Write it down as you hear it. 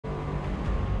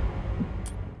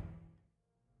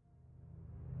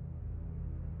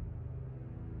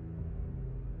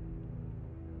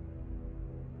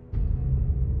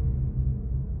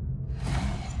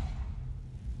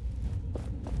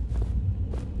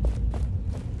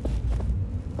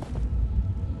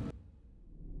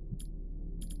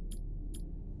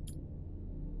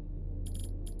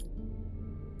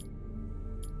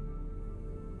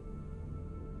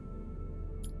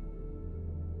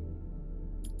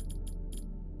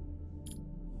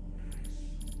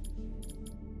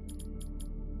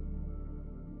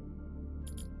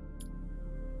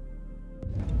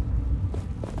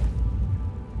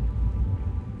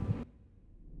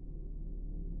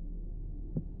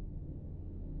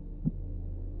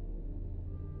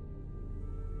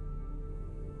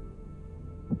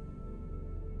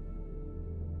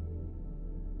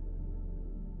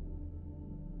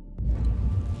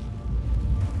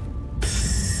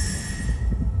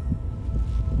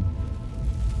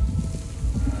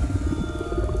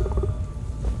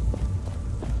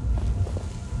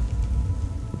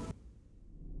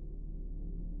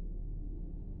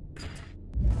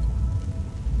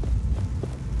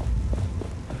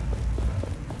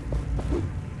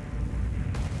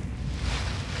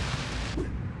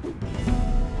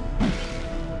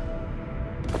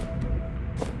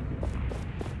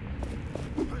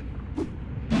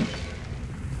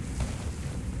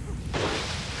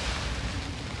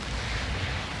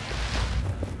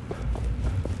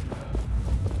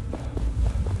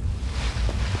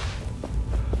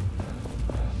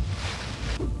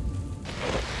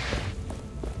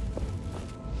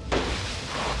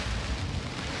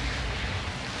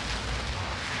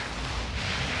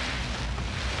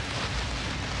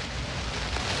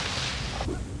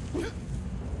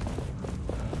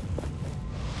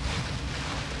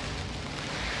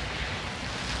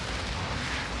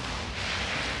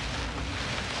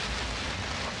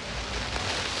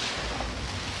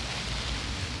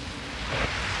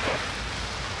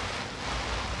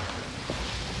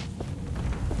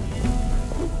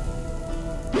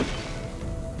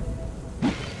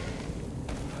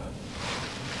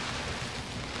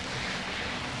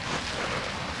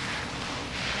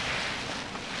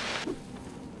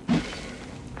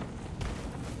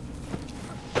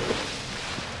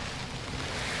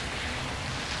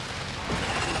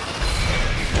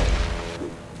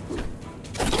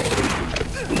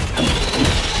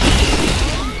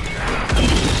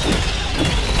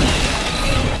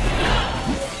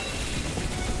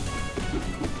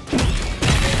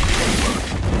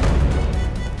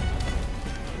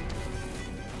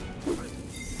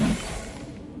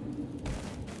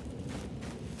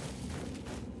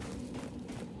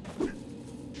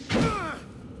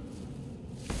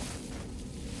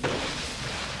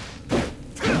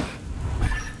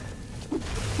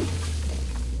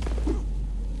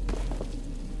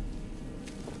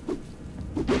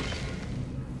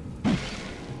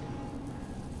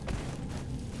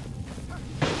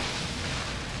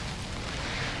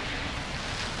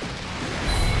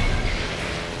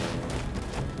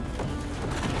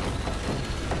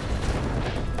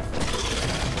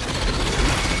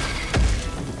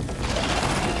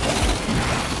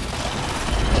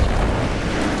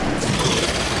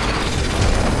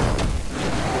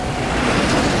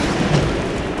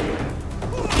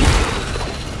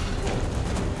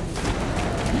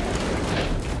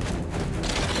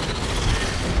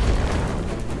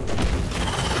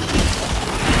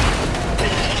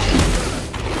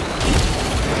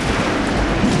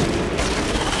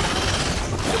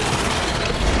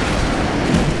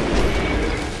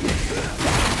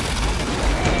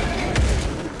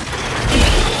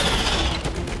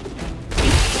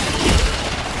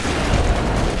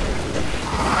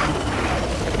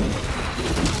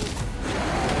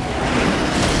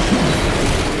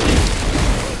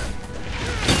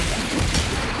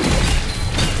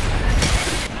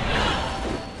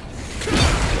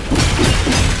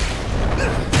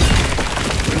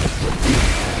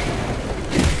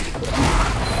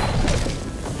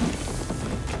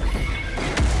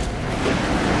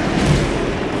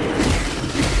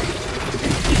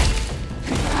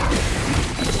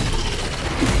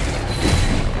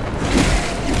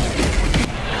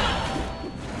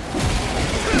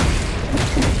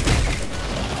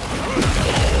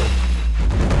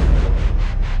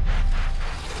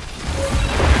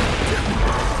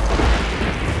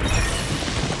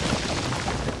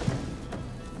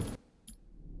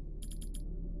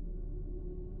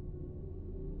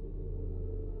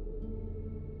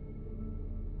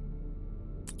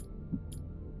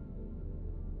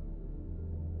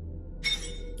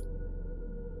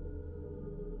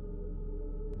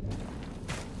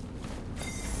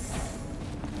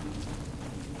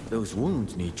Those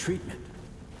wounds need treatment.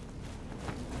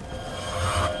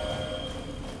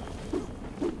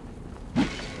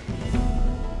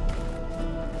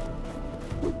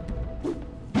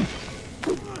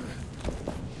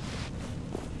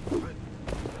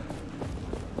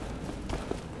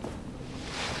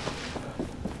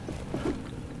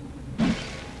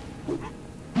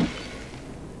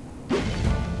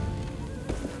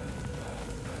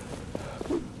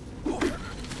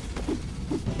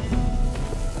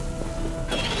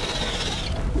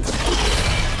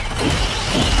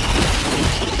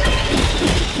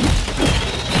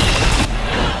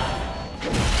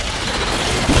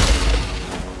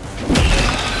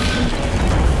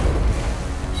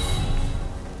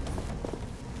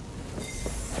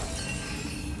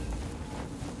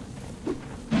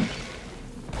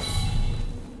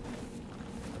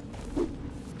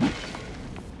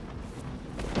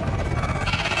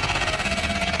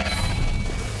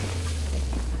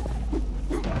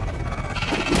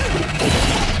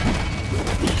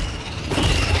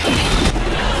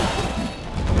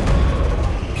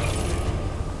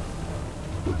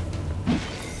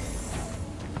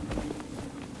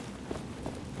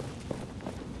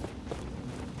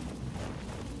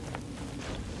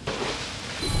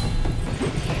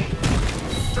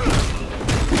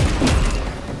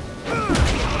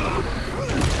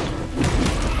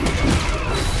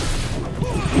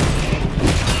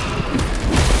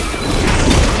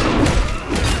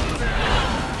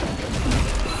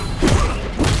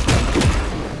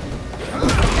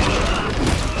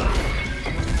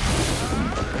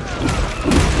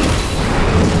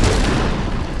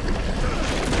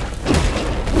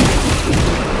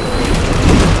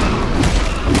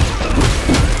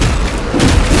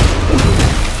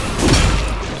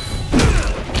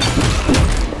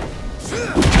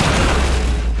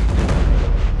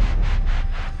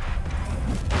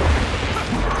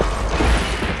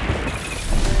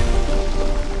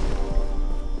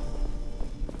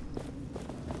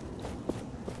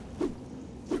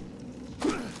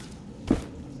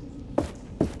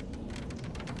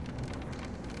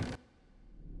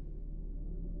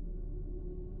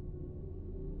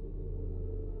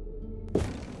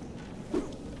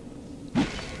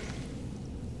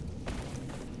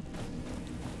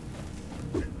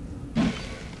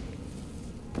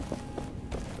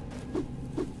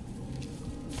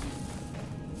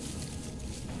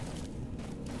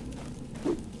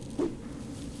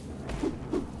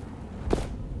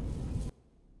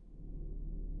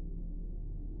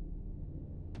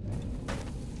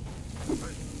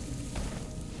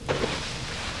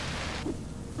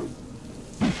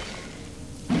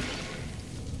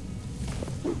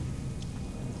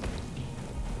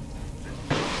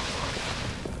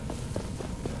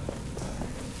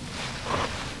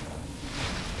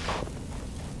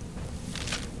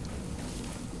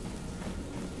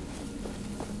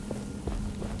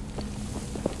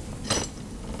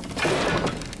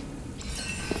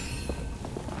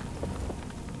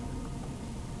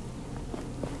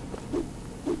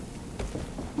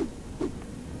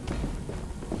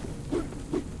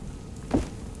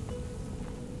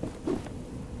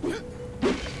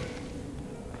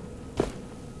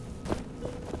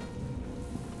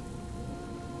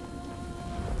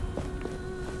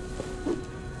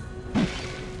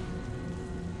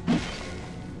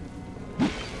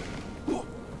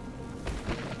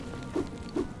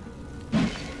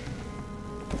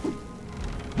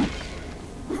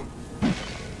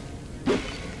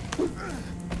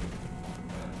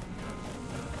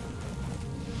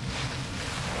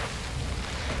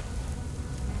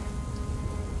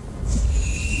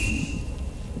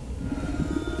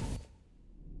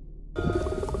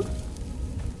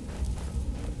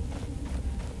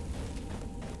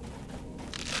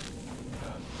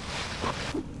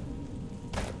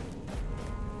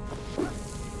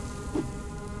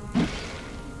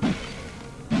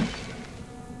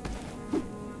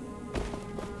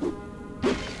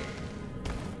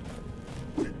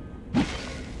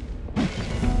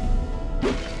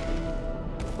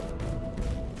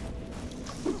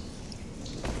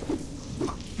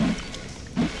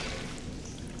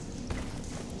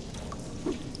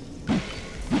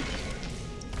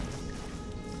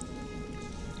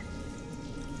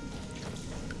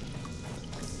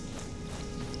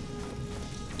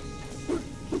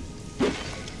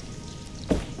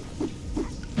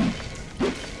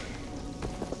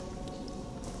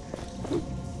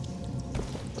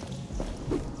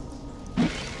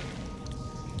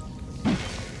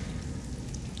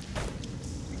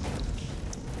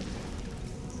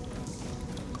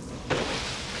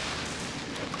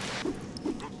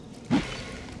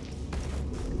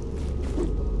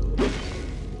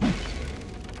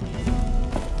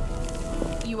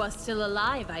 You are still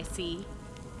alive, I see.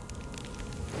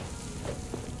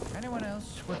 Anyone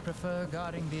else would prefer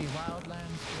guarding the wildlands?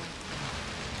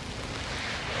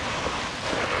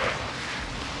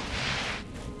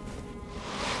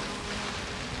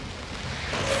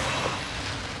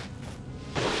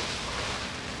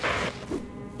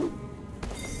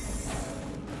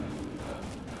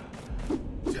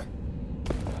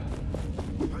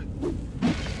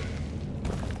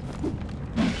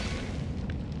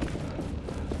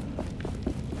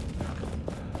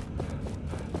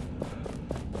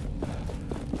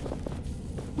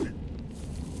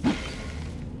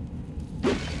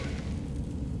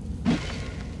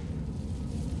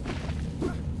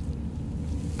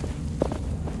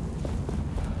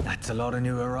 That's a lot of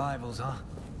new arrivals, huh?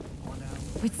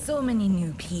 With so many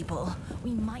new people,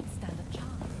 we might stand a chance.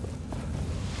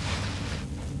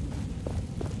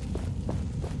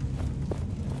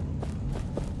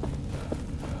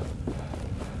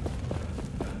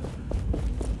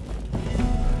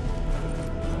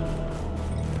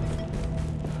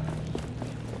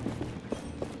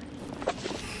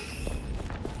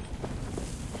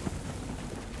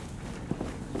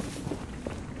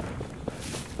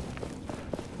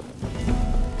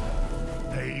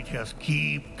 Just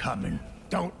keep coming.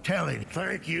 Don't tell him.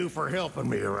 Thank you for helping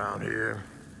me around here.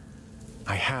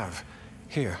 I have.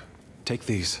 Here, take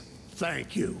these.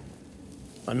 Thank you.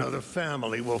 Another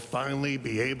family will finally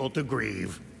be able to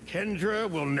grieve. Kendra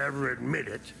will never admit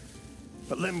it.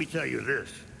 But let me tell you this.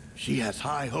 She has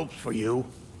high hopes for you.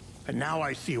 And now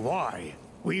I see why.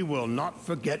 We will not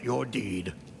forget your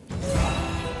deed.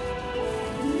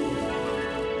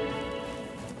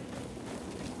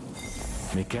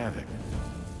 McGavick.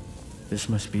 This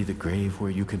must be the grave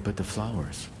where you can put the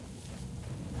flowers.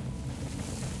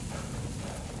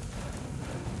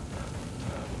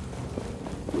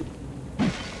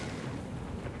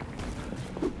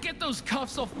 Get those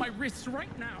cuffs off my wrists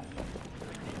right now!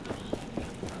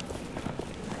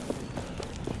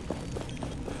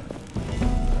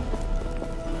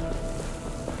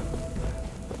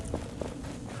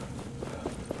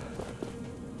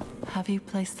 Have you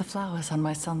placed the flowers on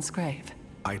my son's grave?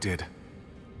 I did.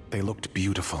 They looked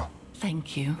beautiful.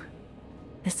 Thank you.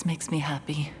 This makes me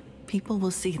happy. People will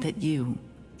see that you,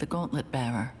 the gauntlet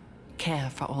bearer, care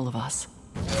for all of us.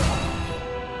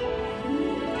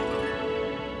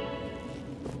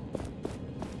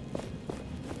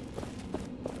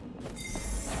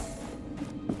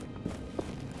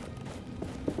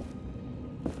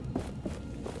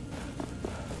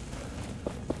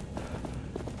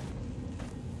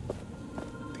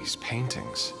 These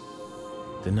paintings.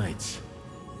 The knights.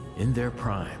 In their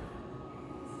prime.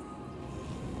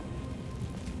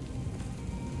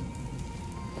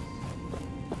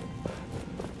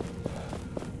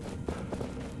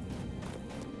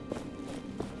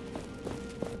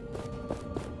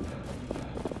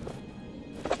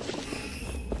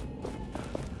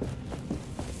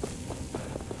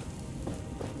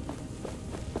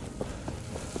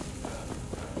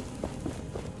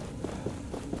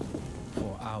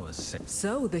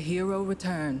 So the hero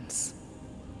returns.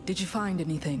 Did you find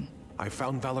anything? I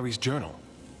found Valerie's journal.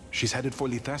 She's headed for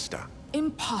Lithesta.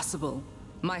 Impossible.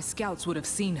 My scouts would have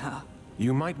seen her.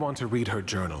 You might want to read her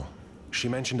journal. She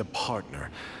mentioned a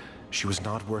partner. She was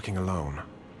not working alone.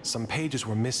 Some pages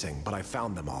were missing, but I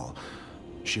found them all.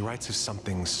 She writes of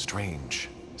something strange.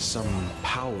 Some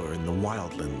power in the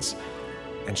wildlands.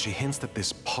 And she hints that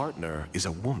this partner is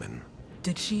a woman.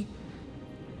 Did she...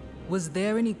 Was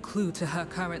there any clue to her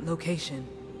current location?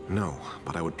 No,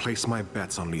 but I would place my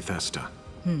bets on Lithesta.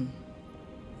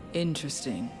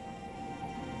 Interesting.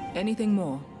 Anything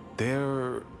more?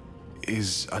 There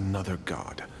is another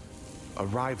god. A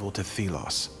rival to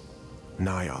Thelos.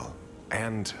 Niall.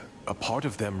 And a part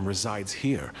of them resides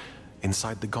here,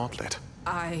 inside the gauntlet.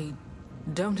 I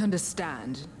don't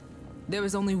understand. There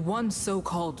is only one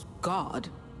so-called god.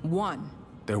 One.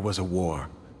 There was a war.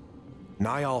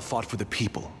 Niall fought for the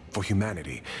people, for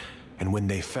humanity. And when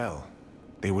they fell,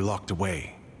 they were locked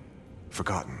away.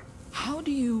 Forgotten. How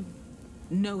do you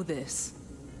know this?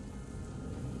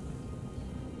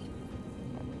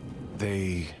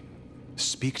 They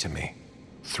speak to me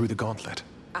through the gauntlet.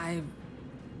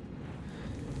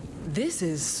 This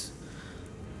is...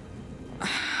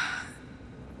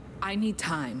 I need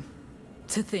time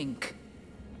to think.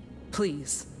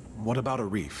 Please. What about a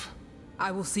reef?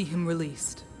 I will see him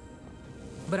released.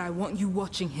 But I want you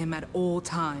watching him at all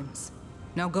times.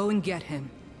 Now go and get him,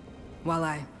 while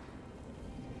I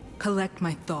collect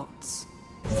my thoughts.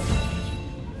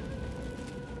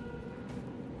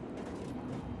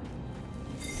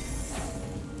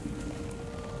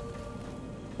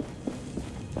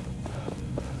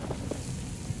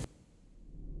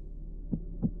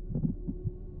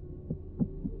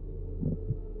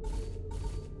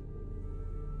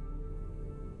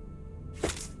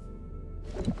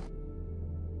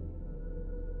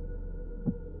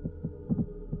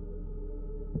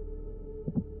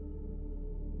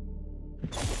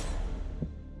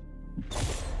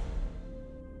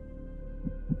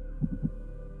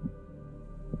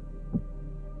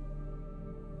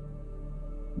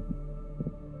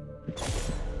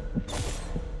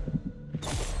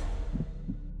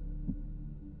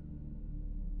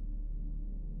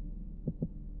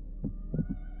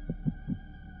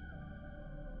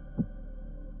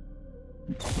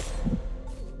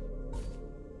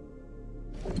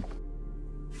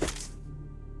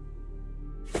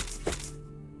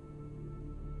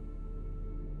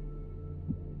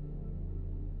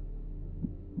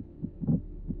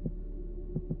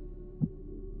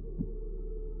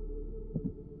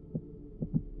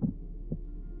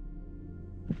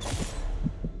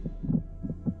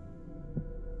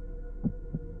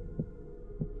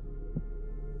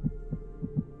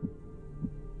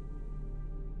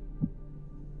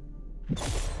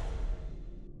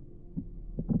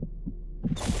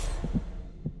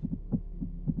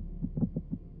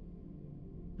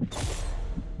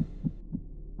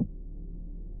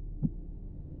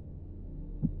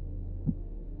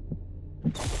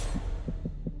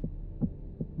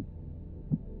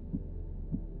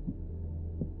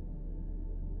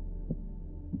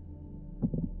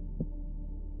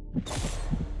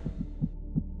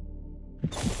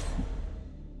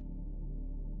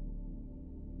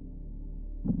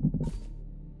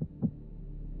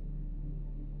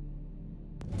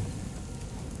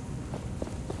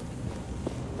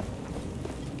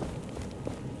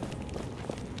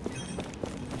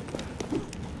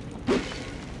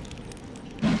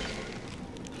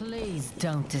 Please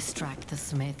don't distract the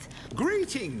smith.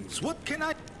 Greetings! What can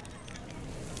I...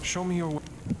 Show me your...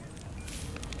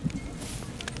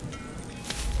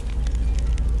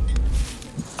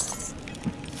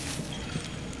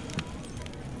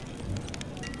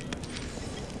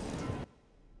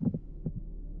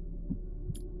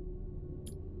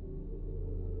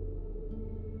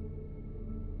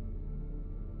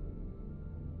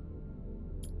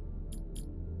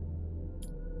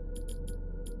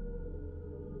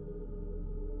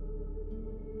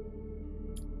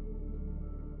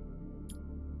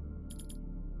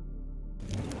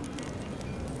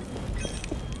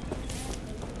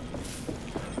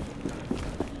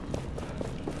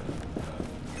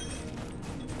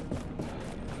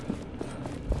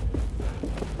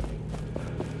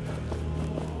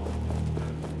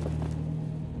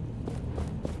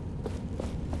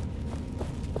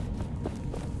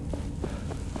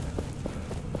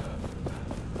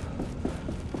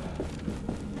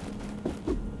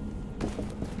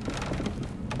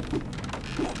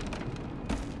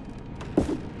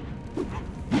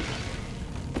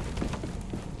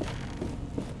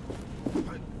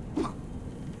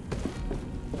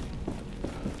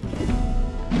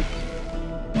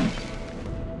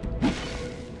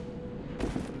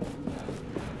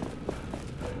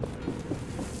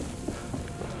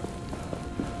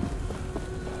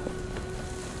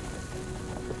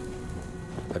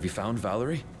 Have you found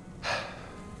Valerie?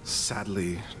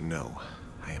 Sadly, no.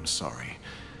 I am sorry.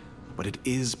 But it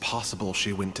is possible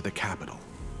she went to the capital.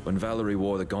 When Valerie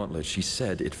wore the gauntlet, she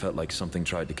said it felt like something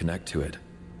tried to connect to it.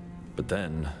 But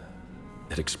then,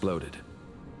 it exploded.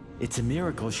 It's a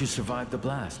miracle she survived the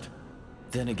blast.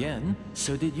 Then again,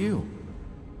 so did you.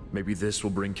 Maybe this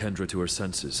will bring Kendra to her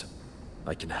senses.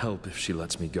 I can help if she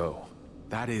lets me go.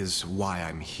 That is why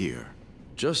I'm here.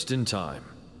 Just in time.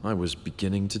 I was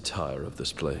beginning to tire of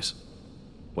this place.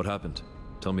 What happened?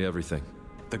 Tell me everything.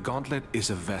 The gauntlet is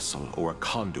a vessel or a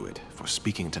conduit for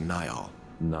speaking to Niall.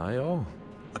 Niall?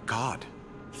 A god.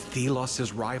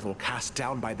 Thelos' rival cast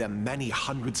down by them many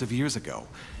hundreds of years ago.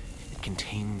 It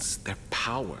contains their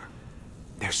power,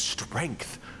 their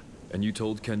strength. And you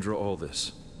told Kendra all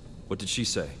this. What did she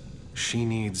say? She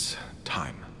needs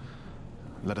time.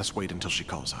 Let us wait until she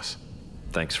calls us.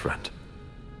 Thanks, friend.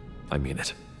 I mean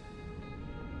it.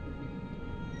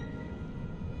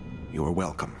 You are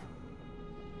welcome.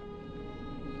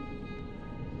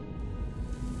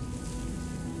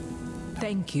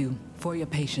 Thank you for your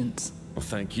patience. Well,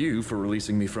 thank you for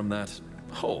releasing me from that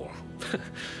hole.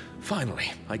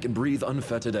 Finally, I can breathe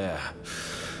unfettered air.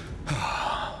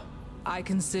 I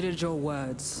considered your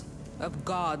words of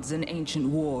gods and ancient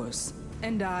wars,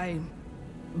 and I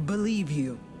believe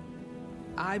you.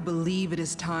 I believe it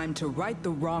is time to right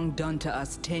the wrong done to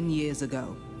us 10 years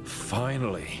ago.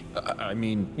 Finally. I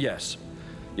mean, yes.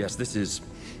 Yes, this is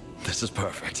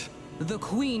perfect. The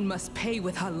Queen must pay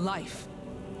with her life.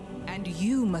 And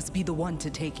you must be the one to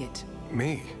take it.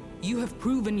 Me? You have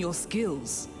proven your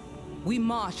skills. We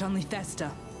march on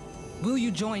Lethesta. Will you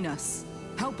join us?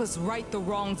 Help us right the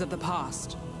wrongs of the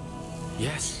past.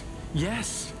 Yes,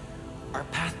 yes. Our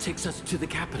path takes us to the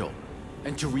capital,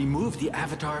 and to remove the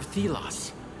avatar of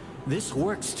Thelos. This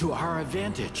works to our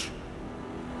advantage.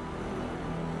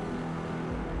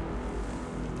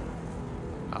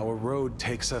 Our road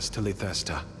takes us to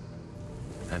Lethesta.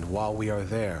 And while we are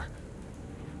there...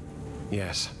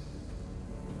 Yes,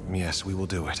 we will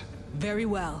do it. Very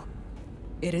well.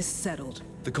 It is settled.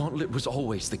 The gauntlet was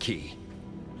always the key.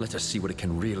 Let us see what it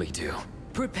can really do.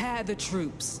 Prepare the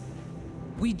troops.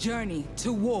 We journey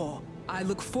to war. I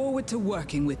look forward to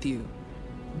working with you,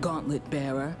 Gauntlet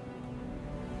Bearer.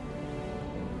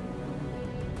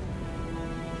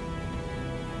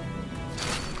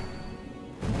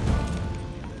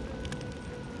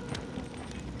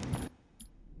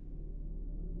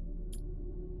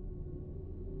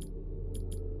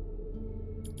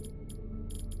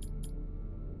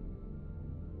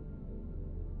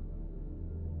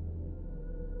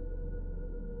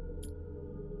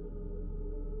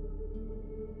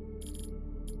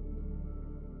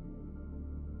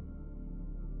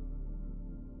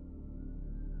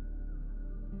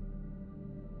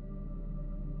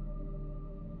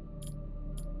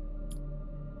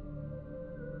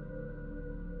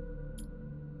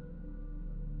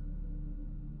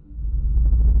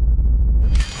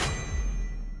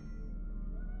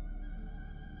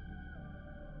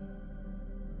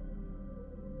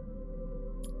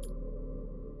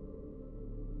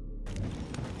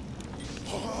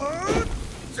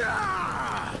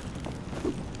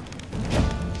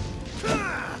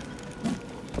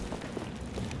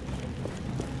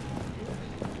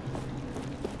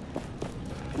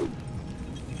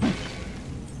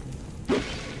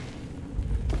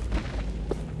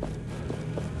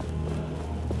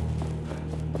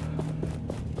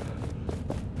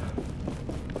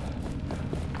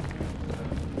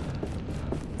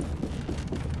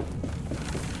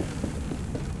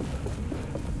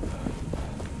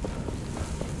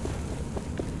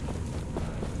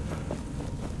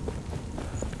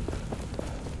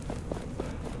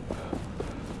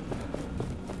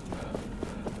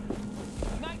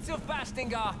 of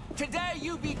Bastingar. Today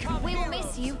you become We will heroes.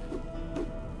 miss you.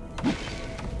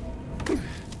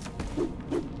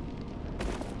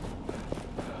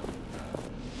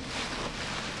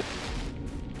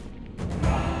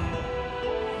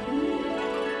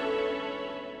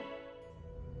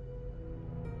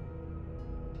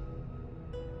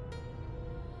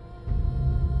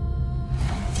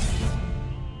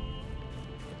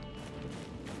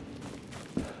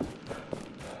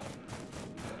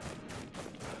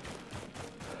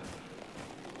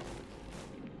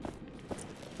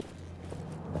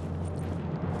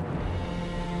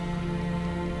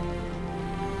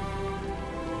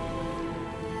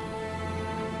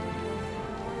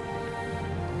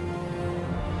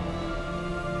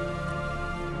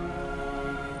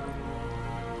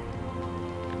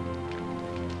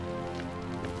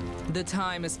 The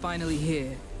time is finally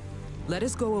here. Let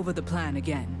us go over the plan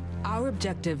again. Our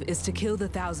objective is to kill the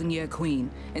Thousand-Year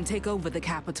Queen and take over the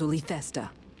capital, Lethesta.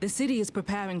 The city is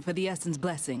preparing for the Essence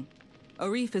Blessing.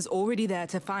 Arif is already there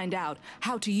to find out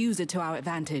how to use it to our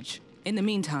advantage. In the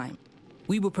meantime,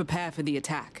 we will prepare for the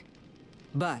attack.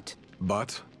 But?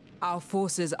 Our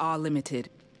forces are limited.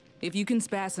 If you can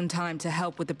spare some time to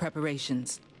help with the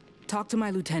preparations, talk to my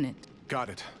lieutenant. Got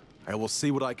it. I will see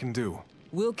what I can do.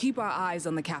 We'll keep our eyes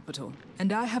on the capital,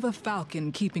 and I have a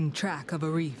falcon keeping track of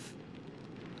Arif.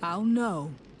 I'll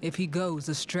know if he goes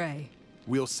astray.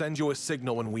 We'll send you a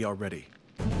signal when we are ready.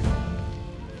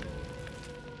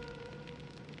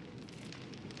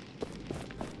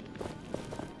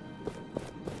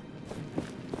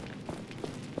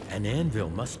 An anvil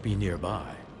must be nearby.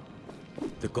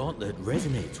 The gauntlet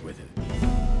resonates with it.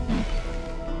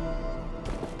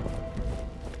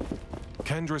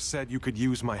 Kendra said you could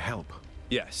use my help.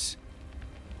 Yes.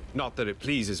 Not that it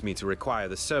pleases me to require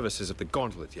the services of the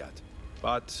gauntlet yet,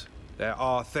 but there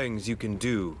are things you can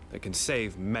do that can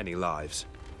save many lives.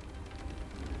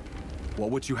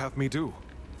 What would you have me do?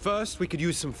 First, we could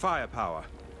use some firepower.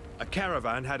 A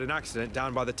caravan had an accident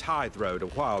down by the Tithe Road a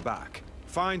while back.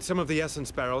 Find some of the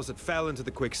essence barrels that fell into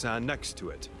the quicksand next to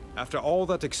it. After all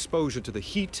that exposure to the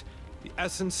heat, the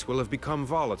essence will have become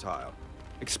volatile.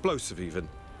 Explosive even.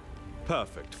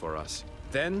 Perfect for us.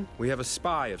 Then, we have a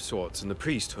spy of sorts in the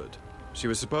priesthood. She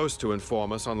was supposed to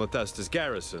inform us on Lethesta's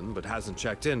garrison, but hasn't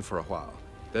checked in for a while.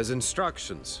 There's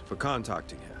instructions for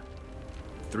contacting her.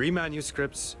 3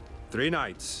 manuscripts, 3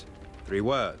 nights, 3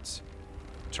 words.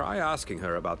 Try asking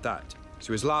her about that.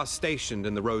 She was last stationed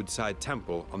in the roadside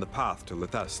temple on the path to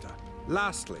Lethesta.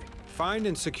 Lastly, find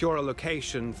and secure a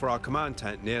location for our command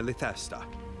tent near Lethesta.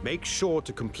 Make sure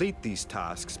to complete these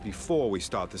tasks before we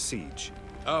start the siege.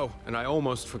 Oh, and I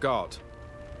almost forgot.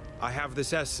 I have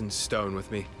this essence stone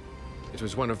with me. It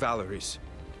was one of Valerie's,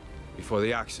 before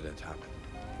the accident happened.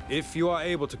 If you are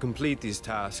able to complete these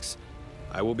tasks,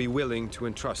 I will be willing to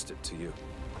entrust it to you.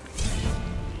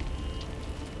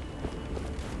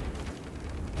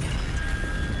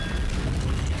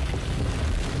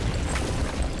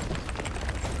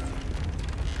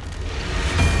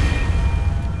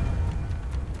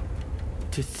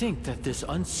 To think that this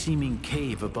unseeming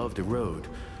cave above the road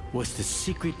was the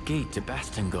secret gate to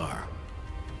Bastingar.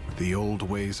 The old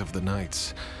ways of the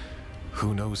Knights.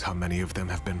 Who knows how many of them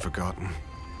have been forgotten.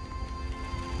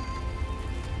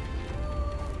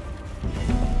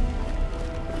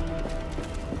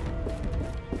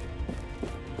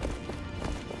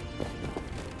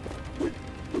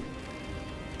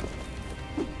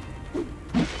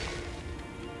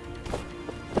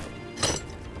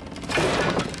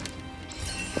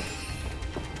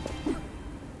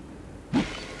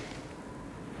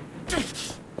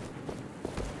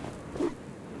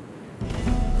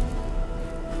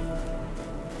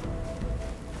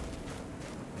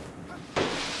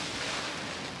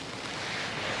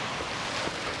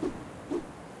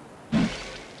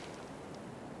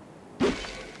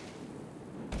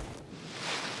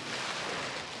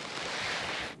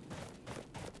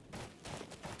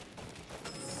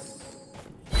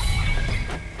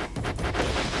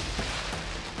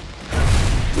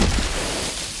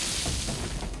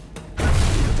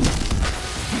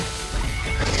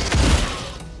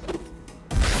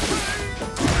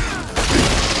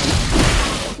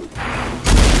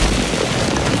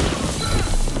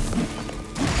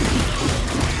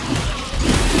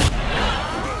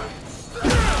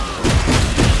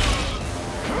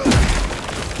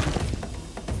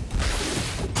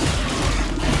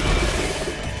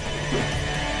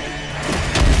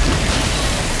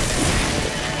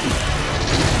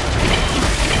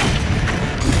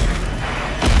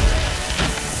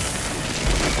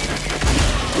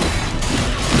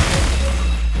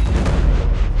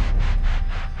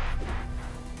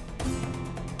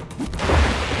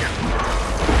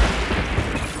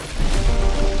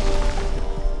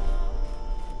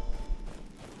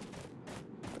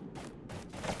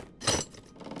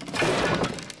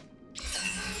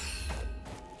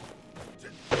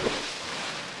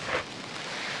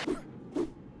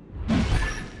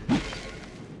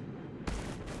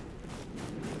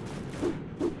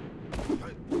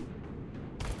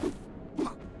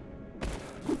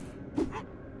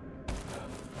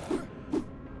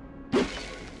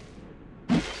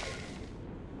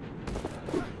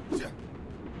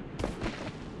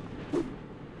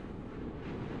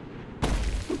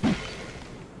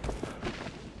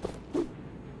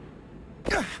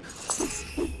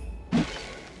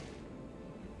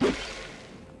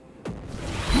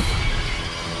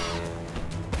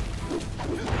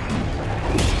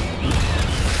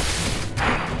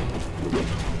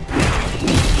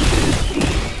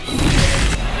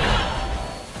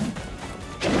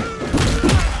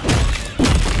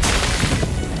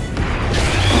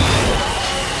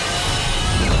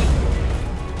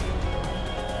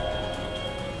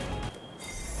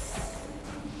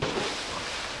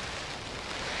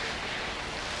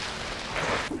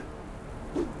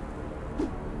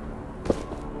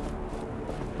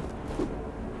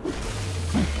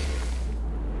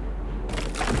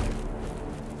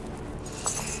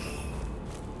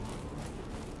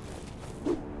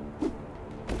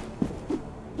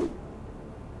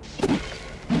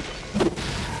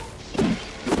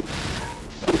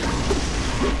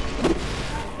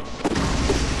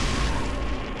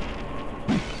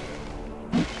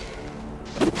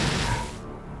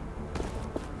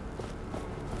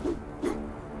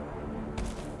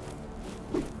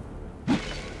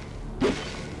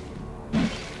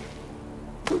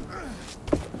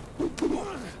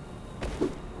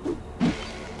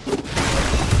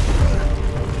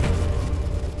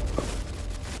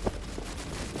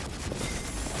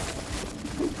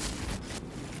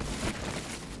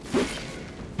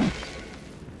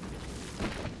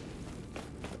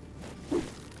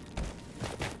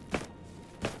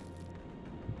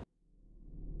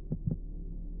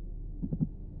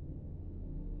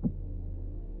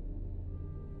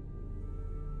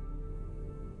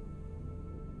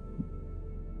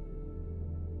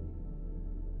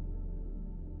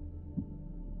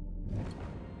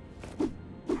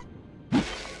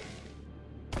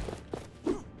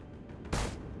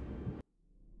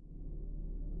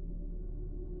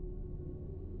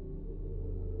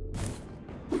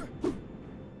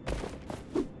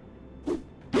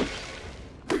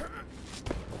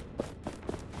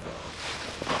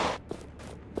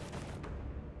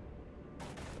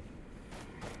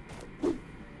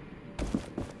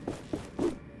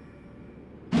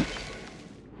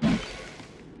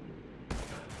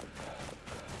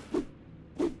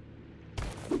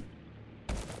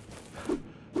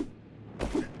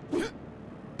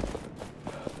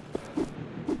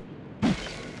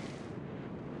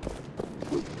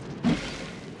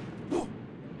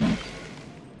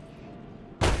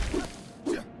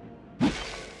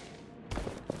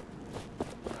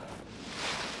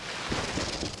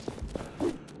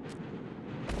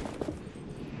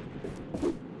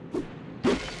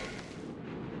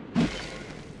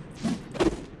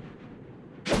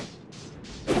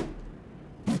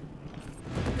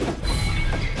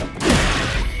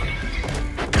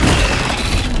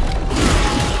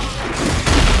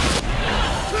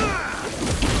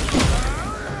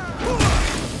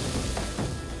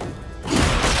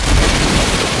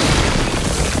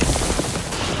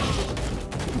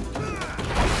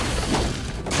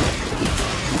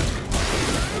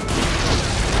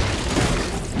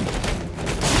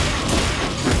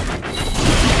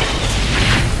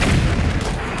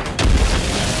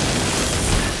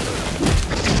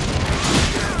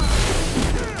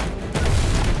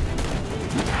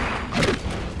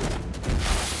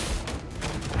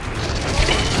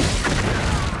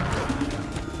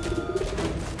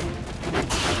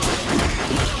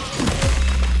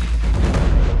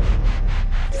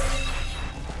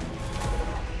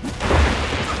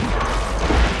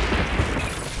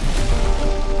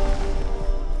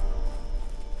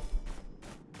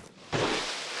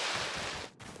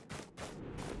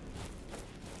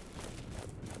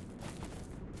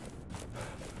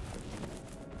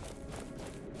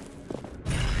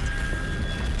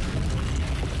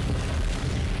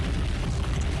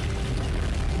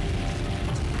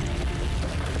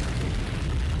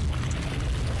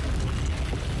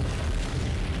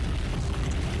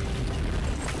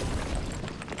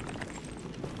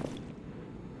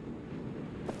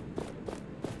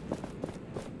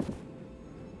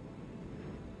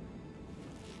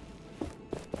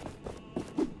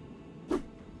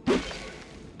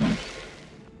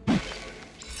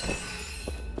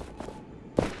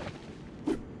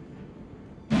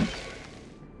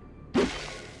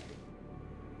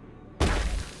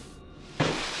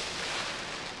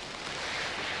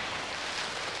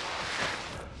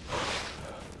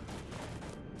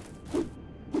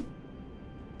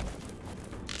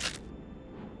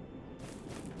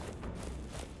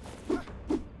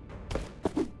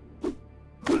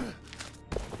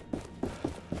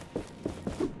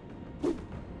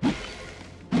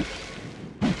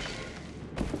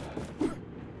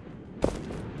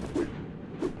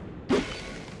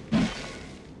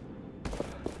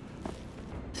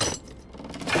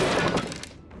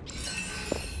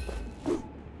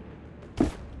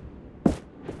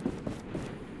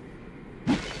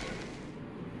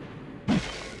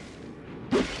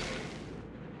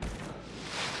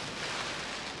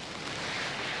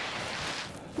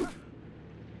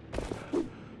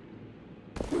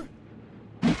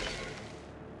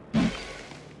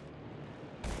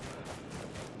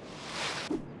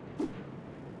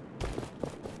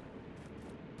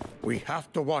 We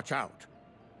have to watch out.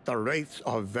 The Wraiths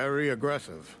are very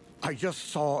aggressive. I just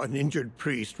saw an injured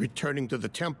priest returning to the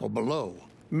temple below.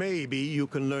 Maybe you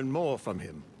can learn more from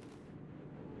him.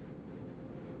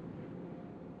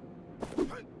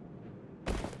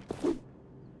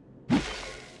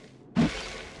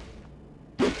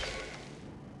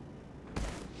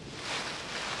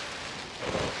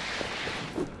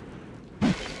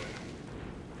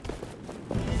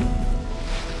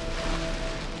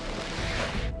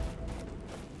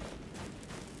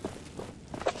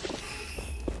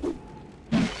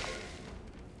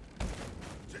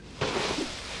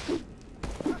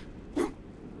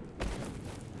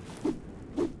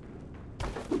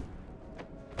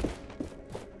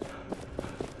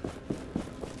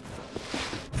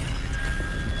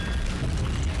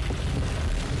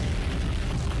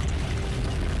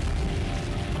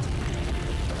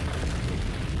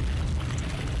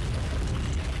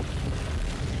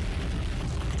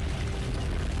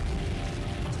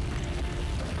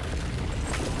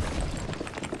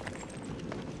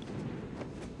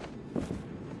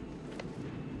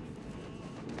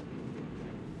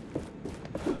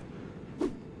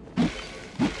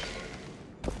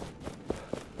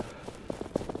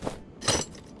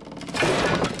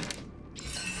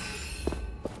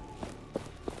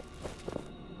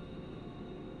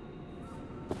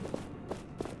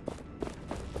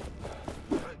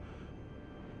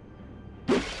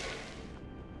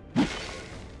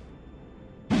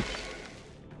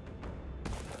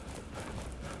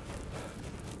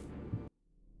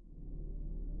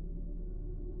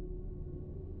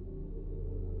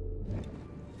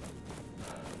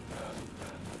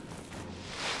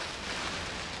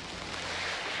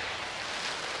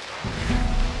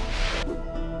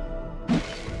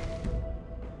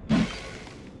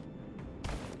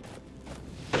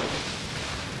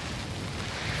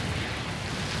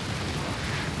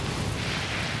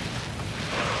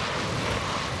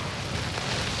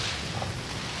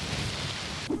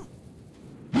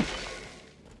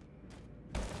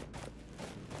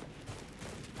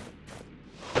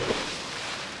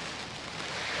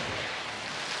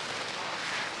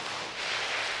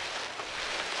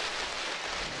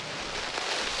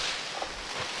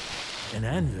 An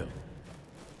anvil.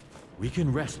 We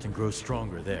can rest and grow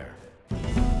stronger there.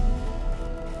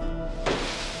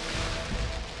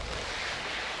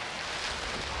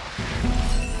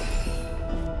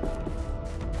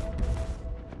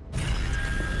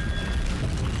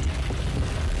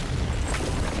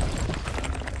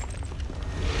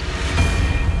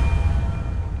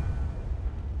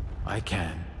 I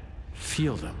can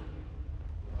feel them,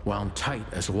 wound tight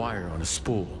as wire on a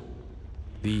spool.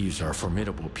 These are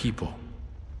formidable people.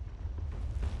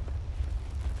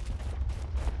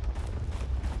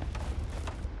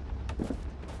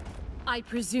 I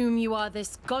presume you are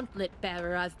this gauntlet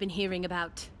bearer I've been hearing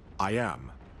about. I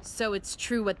am. So it's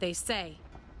true what they say.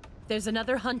 There's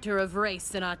another hunter of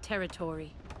race in our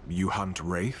territory. You hunt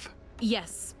Wraith?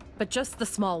 Yes, but just the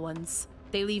small ones.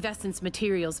 They leave essence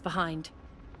materials behind.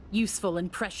 Useful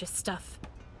and precious stuff.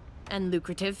 And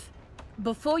lucrative.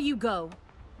 Before you go,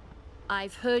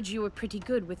 I've heard you were pretty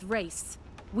good with race.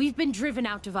 We've been driven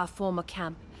out of our former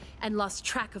camp and lost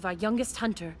track of our youngest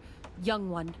hunter, Young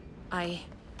One.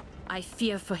 I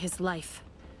fear for his life.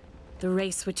 The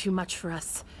race were too much for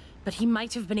us, but he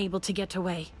might have been able to get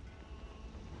away.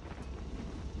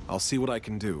 I'll see what I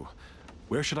can do.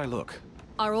 Where should I look?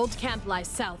 Our old camp lies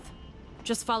south.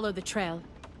 Just follow the trail.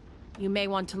 You may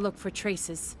want to look for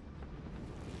traces.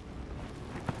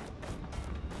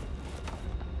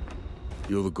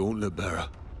 You're the gauntlet bearer.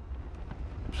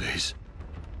 Please.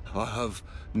 I have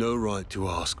no right to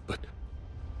ask, but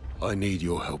I need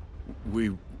your help. We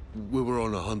were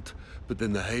on a hunt, but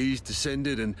then the haze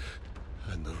descended and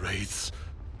the wraiths.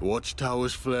 The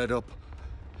watchtowers flared up.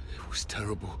 It was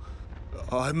terrible.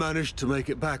 I managed to make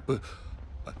it back, but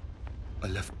I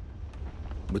left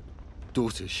my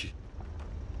daughter. She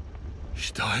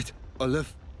died. I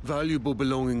left valuable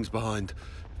belongings behind.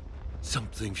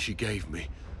 Something she gave me.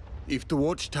 If the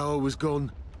watchtower was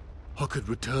gone, I could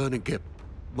return and get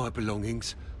my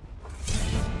belongings.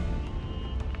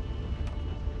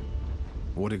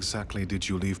 What exactly did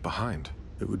you leave behind?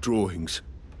 There were drawings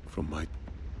from my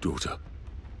daughter.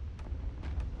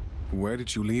 Where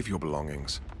did you leave your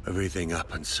belongings? Everything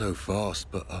happened so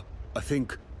fast, but I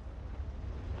think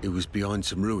it was behind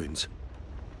some ruins,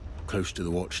 close to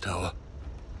the watchtower.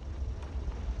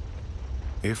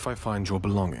 If I find your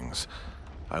belongings,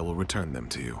 I will return them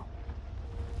to you.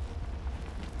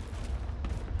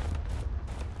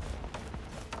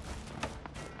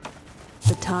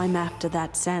 The time after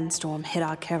that sandstorm hit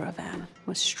our caravan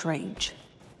was strange.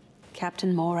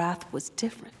 Captain Morath was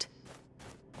different.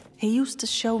 He used to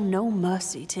show no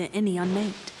mercy to any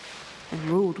unnamed, and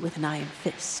ruled with an iron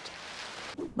fist.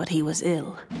 But he was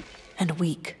ill, and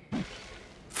weak,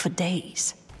 for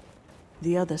days.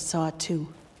 The others saw it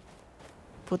too.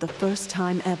 For the first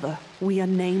time ever, we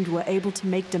unnamed were able to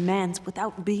make demands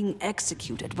without being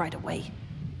executed right away.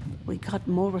 We got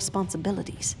more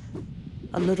responsibilities,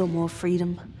 a little more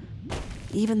freedom.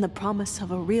 Even the promise of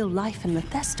a real life in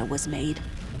Bethesda was made.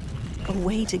 A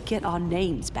way to get our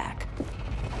names back.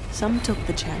 Some took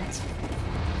the chance.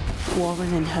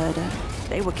 Warren and Herder,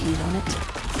 they were keen on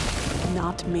it.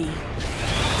 Not me.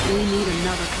 We need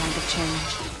another kind of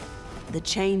change. The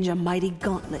change a mighty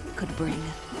gauntlet could bring.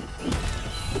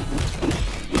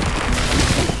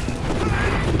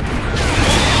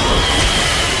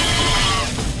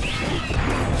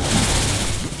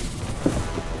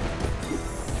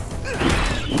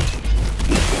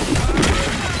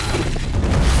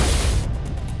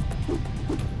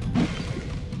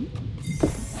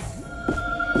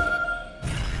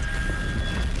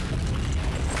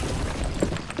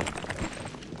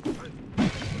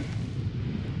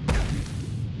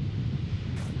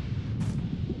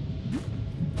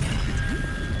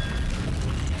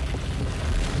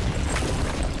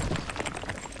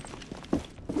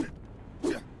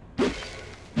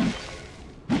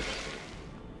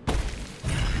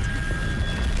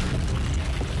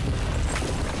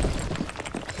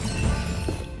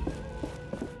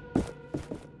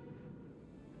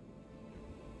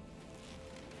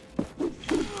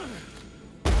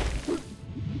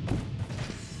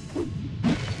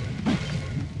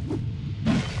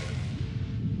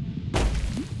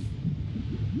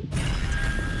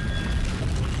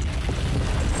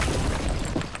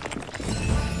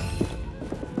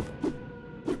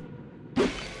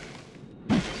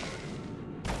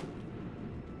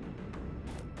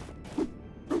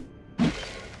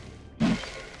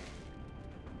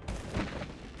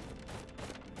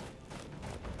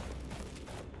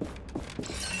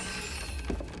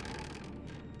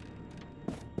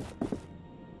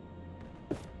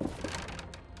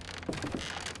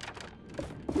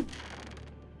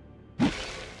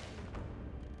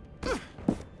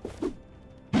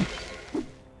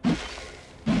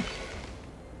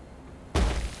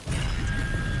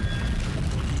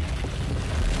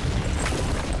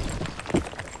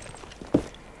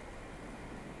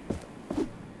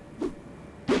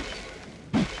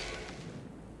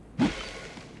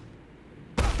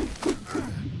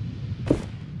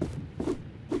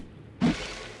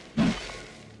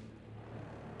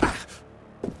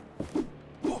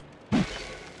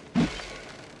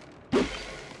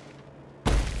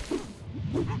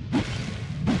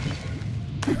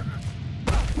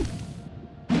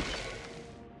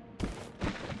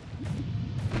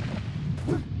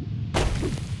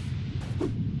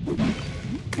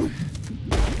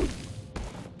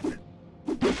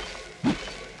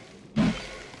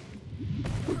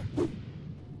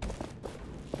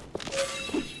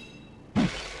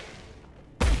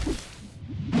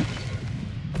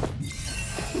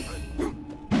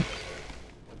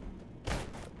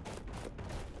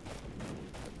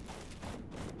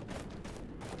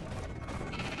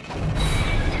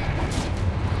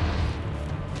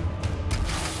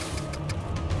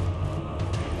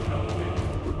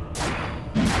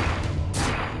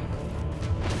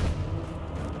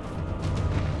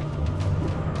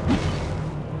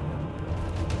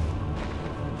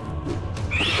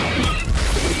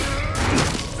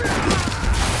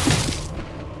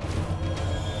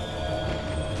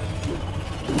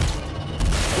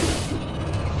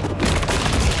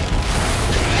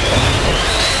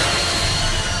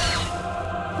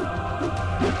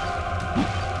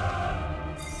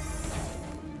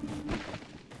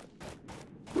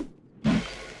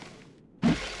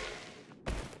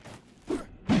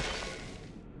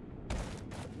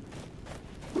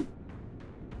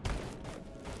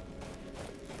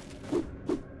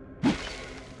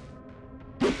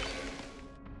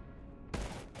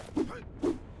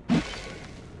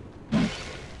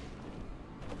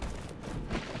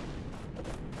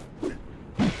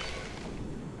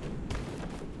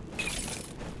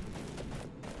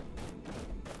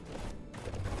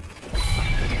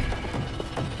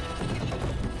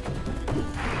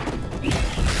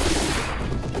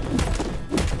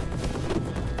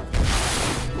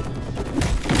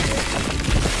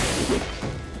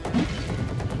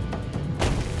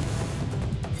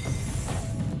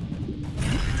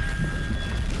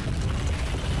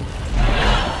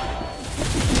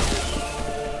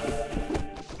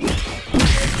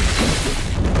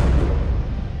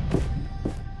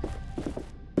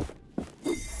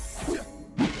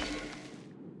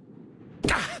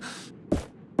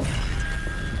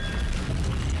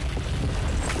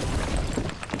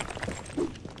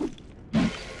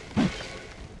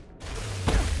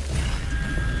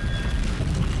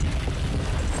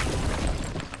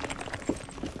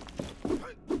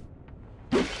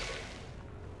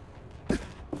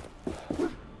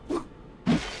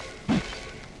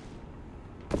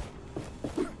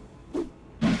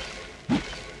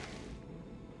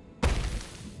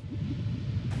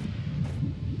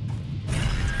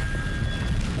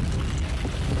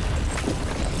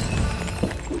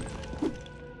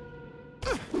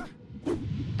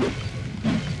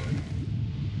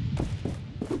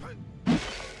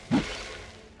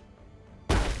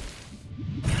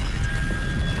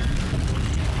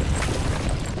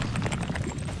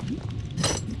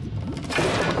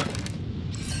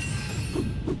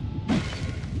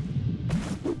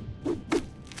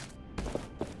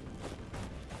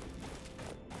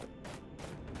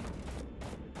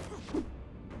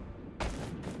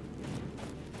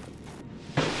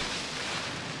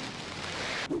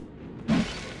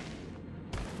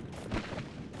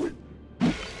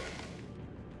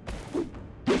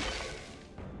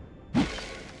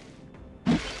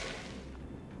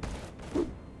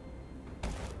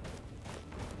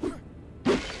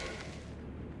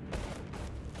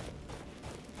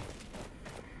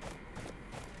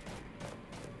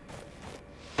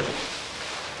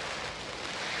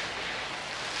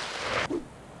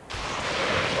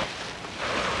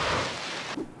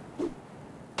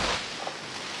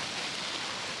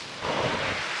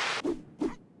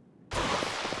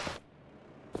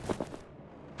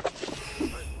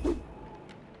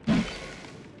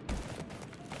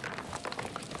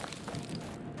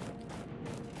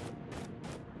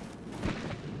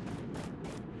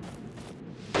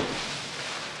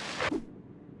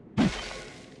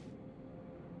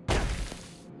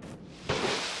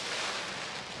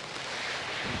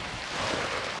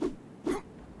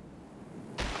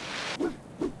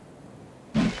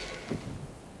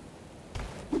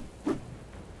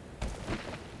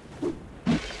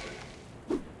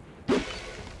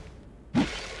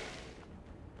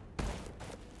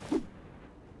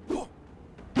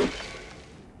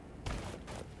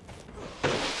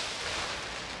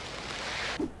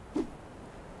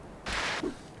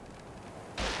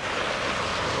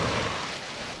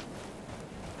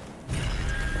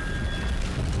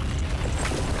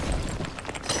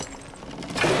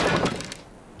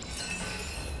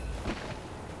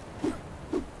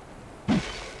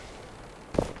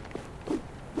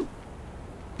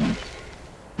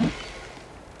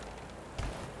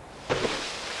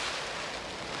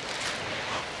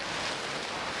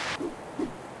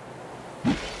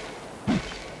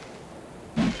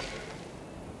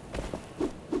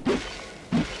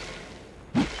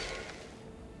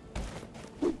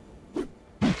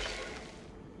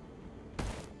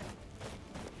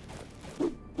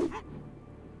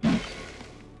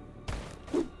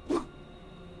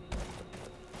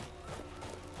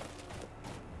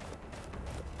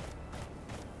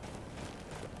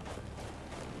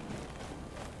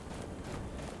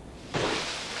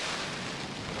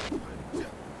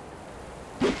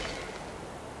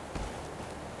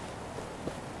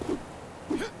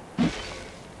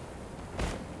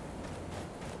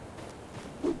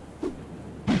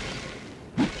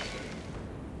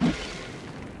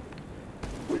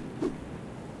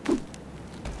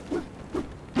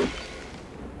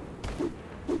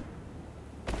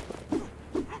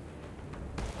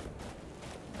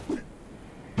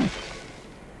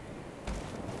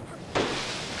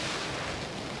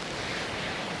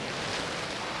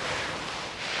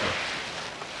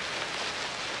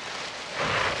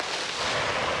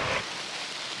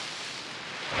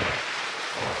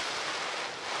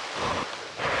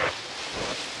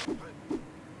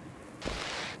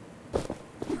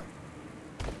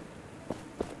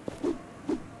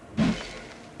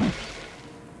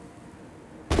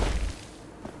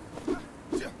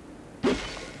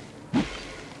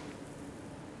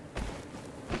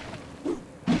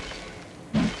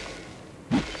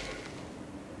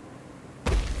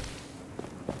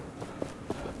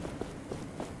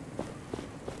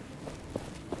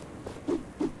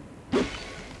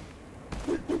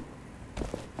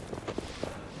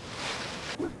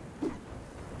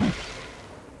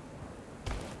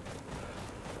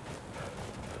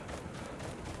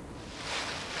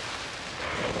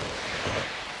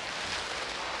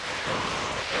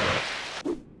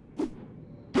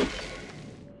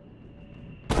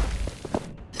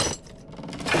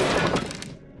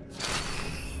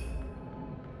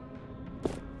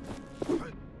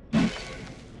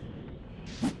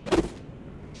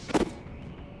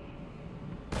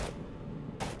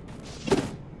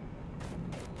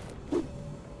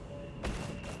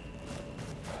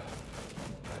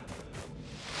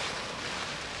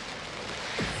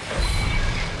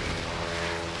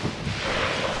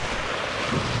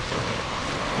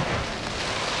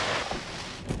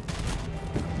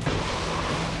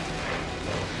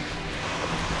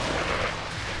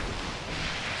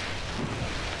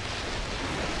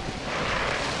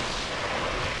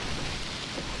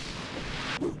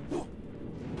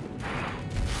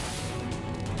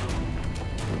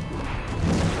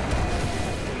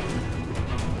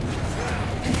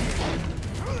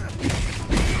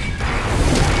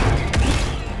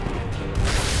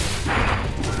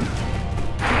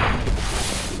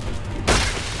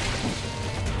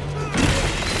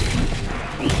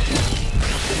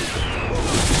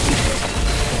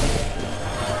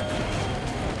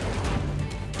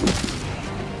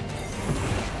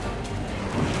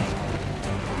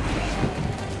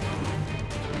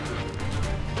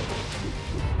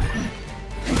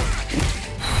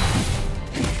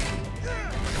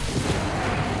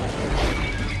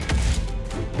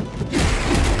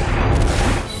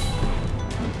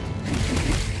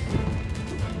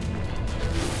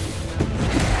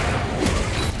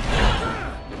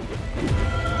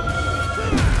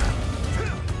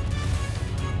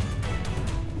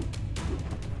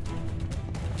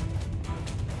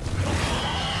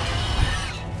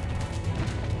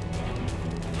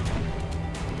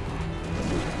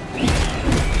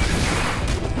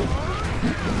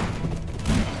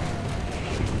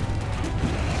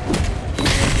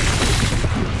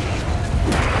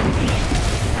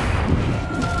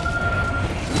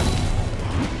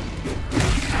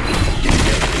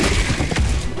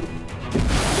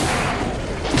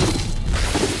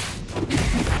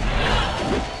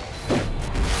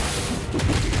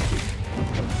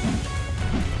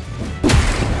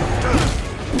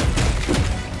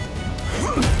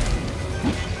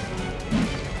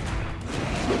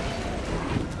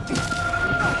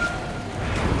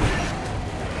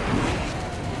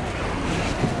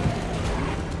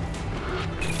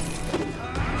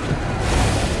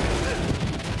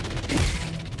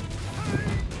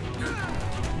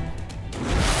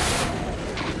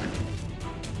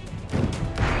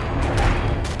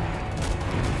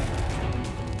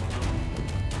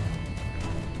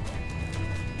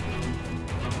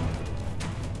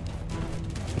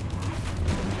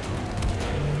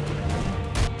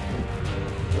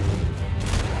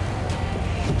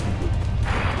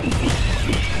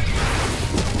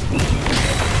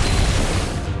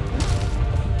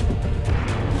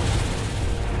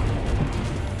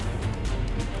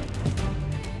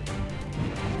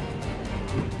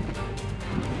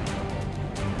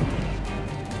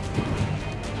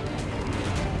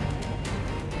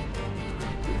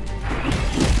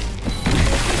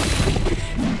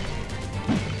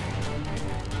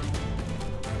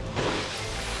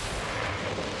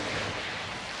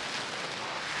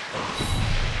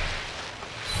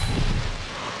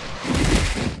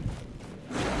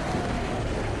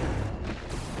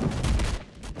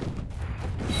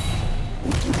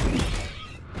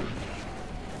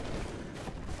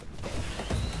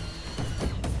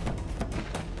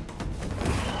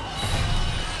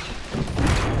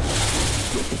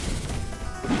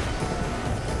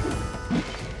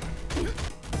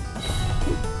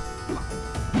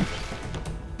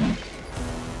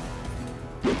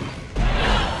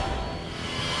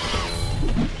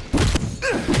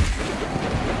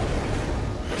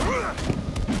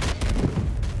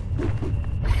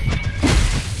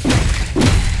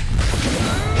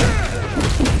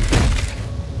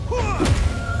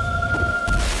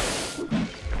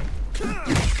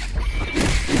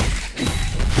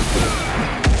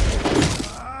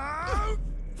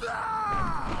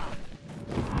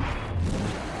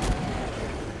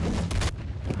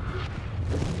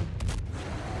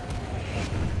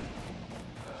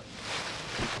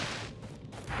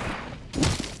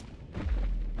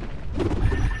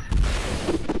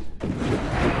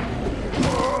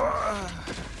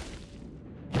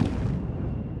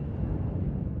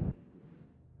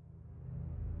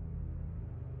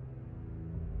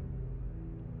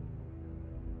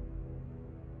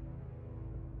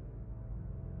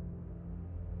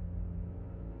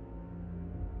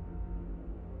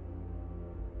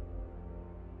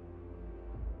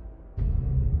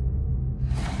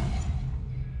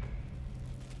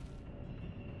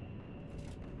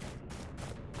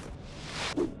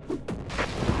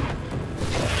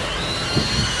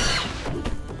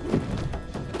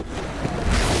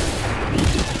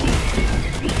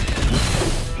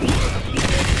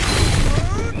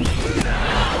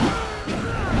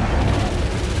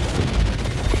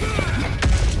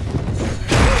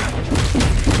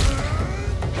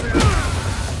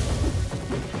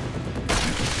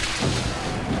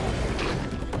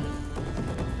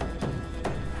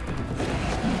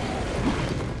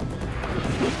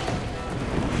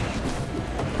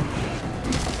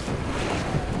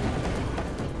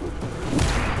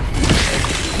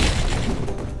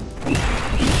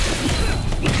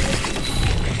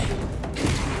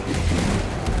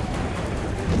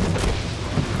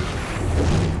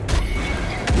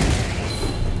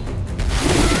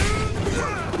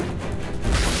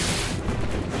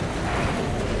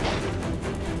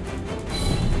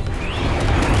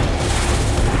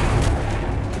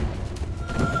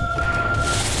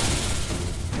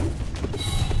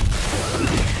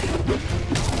 Thank you.